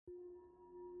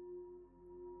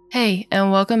Hey,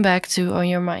 and welcome back to On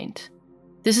Your Mind.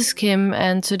 This is Kim,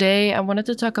 and today I wanted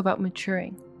to talk about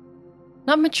maturing.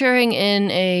 Not maturing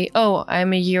in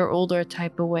I'm a year older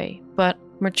type of way, but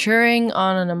maturing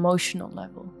on an emotional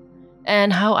level,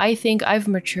 and how I think I've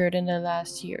matured in the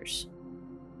last years.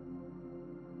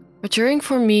 Maturing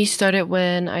for me started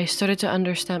when I started to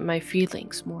understand my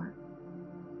feelings more.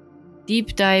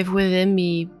 Deep dive within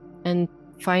me and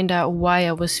find out why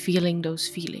I was feeling those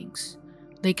feelings.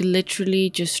 Like literally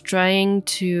just trying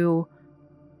to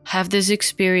have this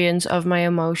experience of my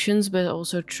emotions, but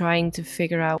also trying to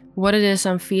figure out what it is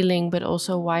I'm feeling, but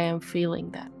also why I'm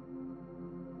feeling that.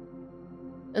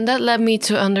 And that led me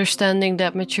to understanding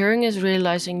that maturing is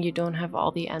realizing you don't have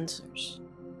all the answers.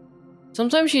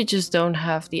 Sometimes you just don't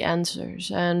have the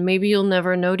answers, and maybe you'll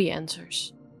never know the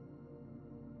answers.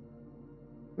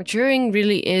 Maturing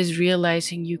really is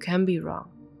realizing you can be wrong,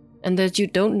 and that you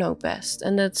don't know best,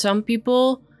 and that some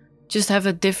people just have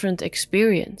a different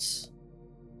experience.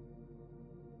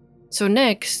 So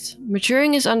next,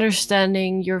 maturing is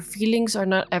understanding your feelings are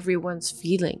not everyone's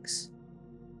feelings.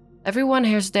 Everyone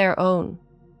has their own,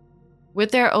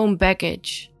 with their own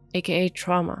baggage, aka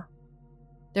trauma,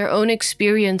 their own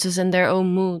experiences and their own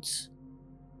moods.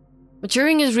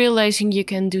 Maturing is realizing you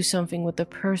can do something with the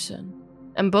person,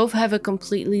 and both have a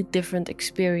completely different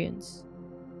experience.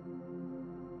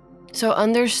 So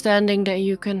understanding that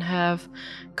you can have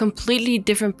completely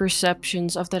different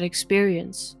perceptions of that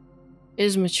experience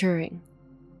is maturing.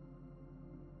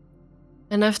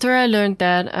 And after I learned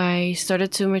that, I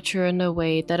started to mature in a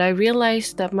way that I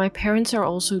realized that my parents are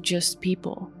also just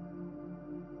people.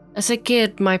 As a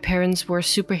kid, my parents were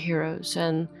superheroes,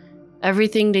 and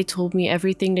everything they told me,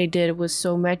 everything they did was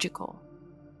so magical.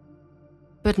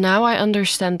 But now I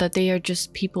understand that they are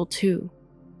just people too.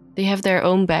 They have their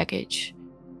own baggage,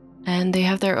 and they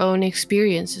have their own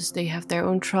experiences, they have their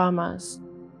own traumas.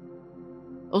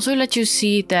 Also let you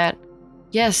see that,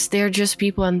 yes, they are just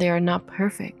people and they are not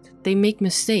perfect. They make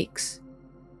mistakes.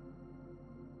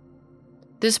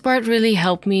 This part really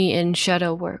helped me in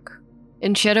shadow work.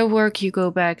 In shadow work, you go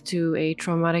back to a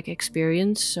traumatic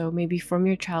experience, so maybe from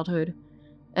your childhood,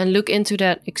 and look into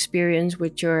that experience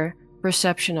with your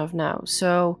perception of now.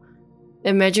 So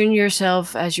imagine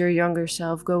yourself as your younger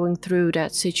self going through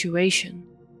that situation,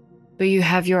 but you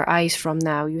have your eyes from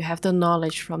now, you have the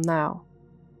knowledge from now.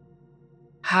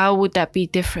 How would that be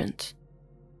different?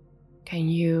 Can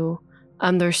you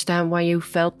understand why you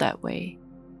felt that way?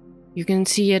 You can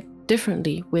see it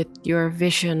differently with your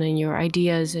vision and your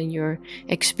ideas and your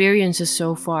experiences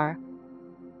so far.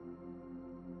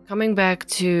 Coming back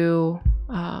to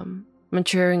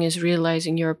maturing is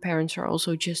realizing your parents are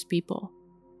also just people.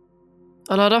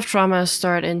 A lot of traumas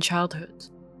start in childhood,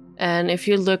 and if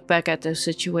you look back at those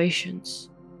situations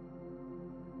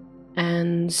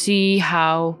and see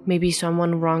how maybe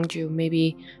someone wronged you,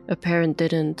 maybe a parent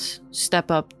didn't step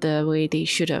up the way they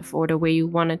should have or the way you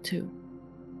wanted to.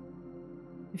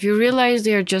 If you realize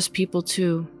they are just people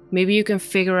too, maybe you can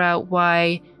figure out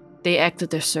why they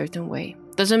acted a certain way.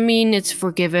 Doesn't mean it's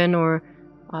forgiven or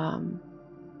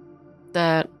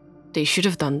that they should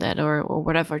have done that or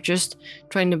whatever. Just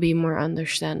trying to be more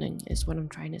understanding is what I'm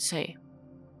trying to say.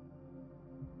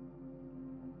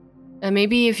 And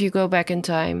maybe if you go back in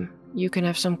time, you can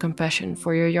have some compassion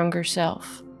for your younger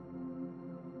self.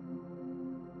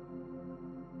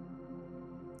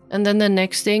 And then the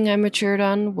next thing I matured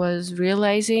on was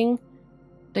realizing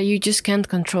that you just can't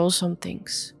control some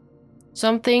things.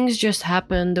 Some things just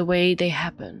happen the way they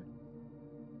happen.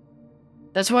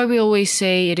 That's why we always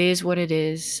say it is what it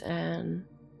is, and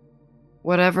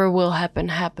whatever will happen,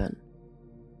 happen.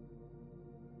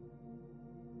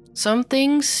 Some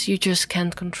things you just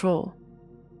can't control,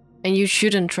 and you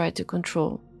shouldn't try to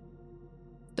control.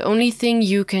 The only thing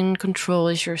you can control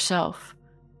is yourself,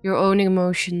 your own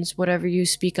emotions, whatever you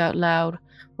speak out loud,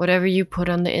 whatever you put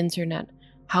on the internet,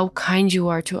 how kind you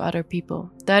are to other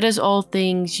people. That is all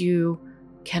things you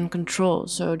can control,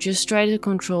 so just try to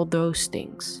control those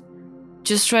things.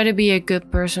 Just try to be a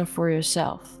good person for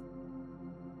yourself.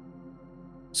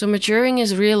 So maturing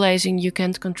is realizing you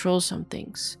can't control some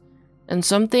things, and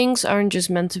some things aren't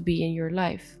just meant to be in your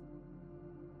life.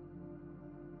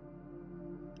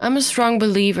 I'm a strong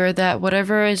believer that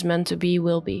whatever is meant to be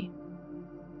will be.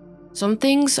 Some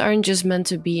things aren't just meant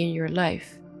to be in your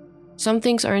life. Some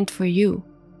things aren't for you.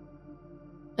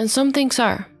 And some things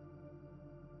are.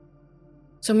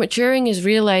 So maturing is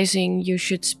realizing you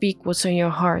should speak what's on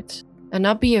your heart and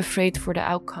not be afraid for the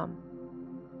outcome.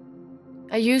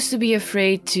 I used to be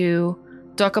afraid to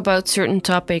talk about certain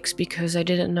topics because I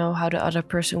didn't know how the other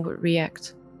person would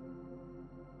react.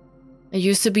 I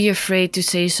used to be afraid to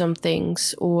say some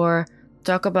things or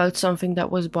talk about something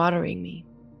that was bothering me.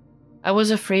 I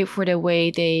was afraid for the way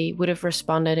they would have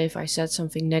responded if I said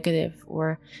something negative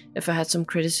or if I had some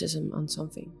criticism on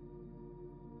something.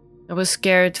 I was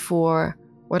scared for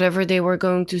whatever they were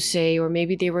going to say, or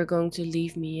maybe they were going to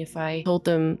leave me if I told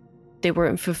them they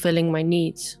weren't fulfilling my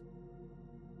needs.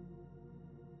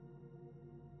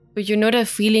 But you know that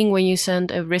feeling when you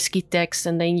send a risky text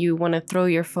and then you want to throw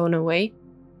your phone away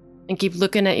and keep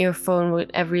looking at your phone with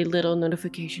every little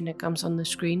notification that comes on the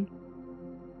screen?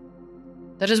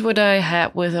 That is what I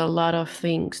had with a lot of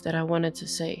things that I wanted to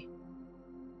say.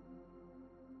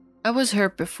 I was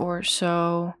hurt before,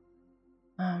 so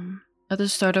at the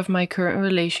start of my current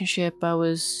relationship, I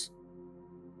was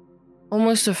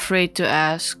almost afraid to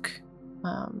ask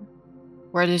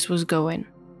where this was going.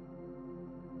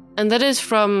 And that is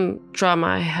from trauma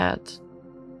I had.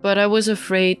 But I was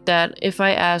afraid that if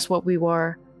I asked what we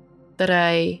were, that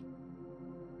I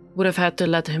would have had to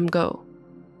let him go.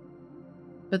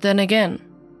 But then again,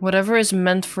 whatever is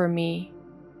meant for me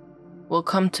will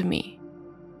come to me.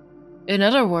 In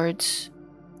other words,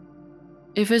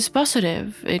 if it's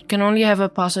positive, it can only have a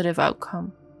positive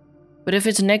outcome. But if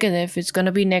it's negative, it's going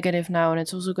to be negative now, and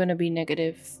it's also going to be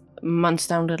negative months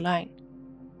down the line.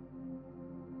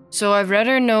 So I'd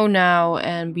rather know now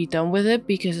and be done with it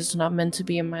because it's not meant to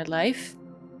be in my life,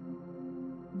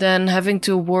 than having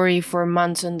to worry for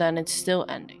months and then it's still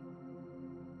ending.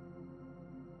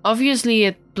 Obviously,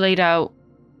 it played out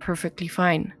perfectly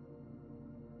fine.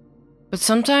 But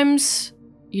sometimes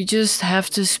you just have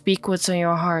to speak what's on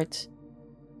your heart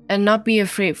and not be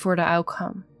afraid for the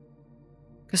outcome.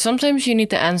 Because sometimes you need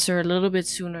to answer a little bit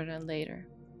sooner than later.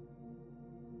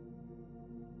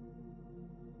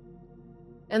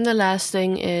 And the last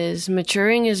thing is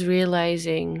maturing is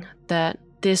realizing that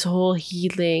this whole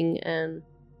healing and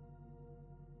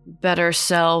better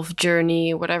self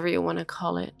journey, whatever you want to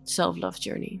call it, self-love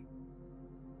journey,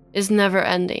 is never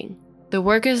ending. The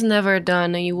work is never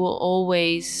done and you will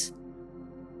always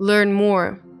learn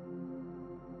more.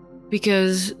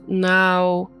 Because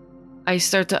now I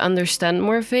start to understand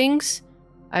more things,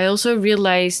 I also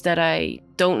realize that I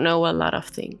don't know a lot of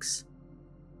things.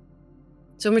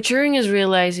 So maturing is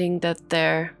realizing that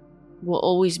there will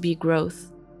always be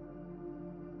growth.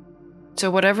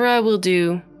 So whatever I will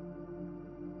do,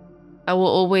 I will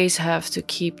always have to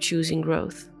keep choosing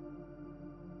growth.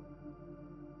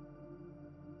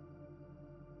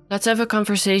 Let's have a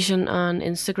conversation on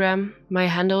Instagram. My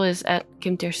handle is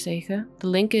 @KimTerstegen. The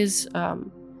link is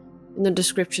in the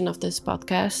description of this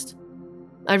podcast.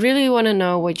 I really want to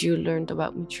know what you learned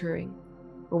about maturing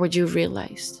or what you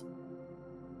realized.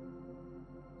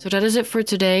 So that is it for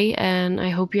today, and I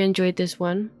hope you enjoyed this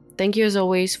one. Thank you as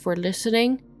always for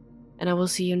listening, and I will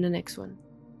see you in the next one.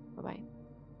 Bye-bye.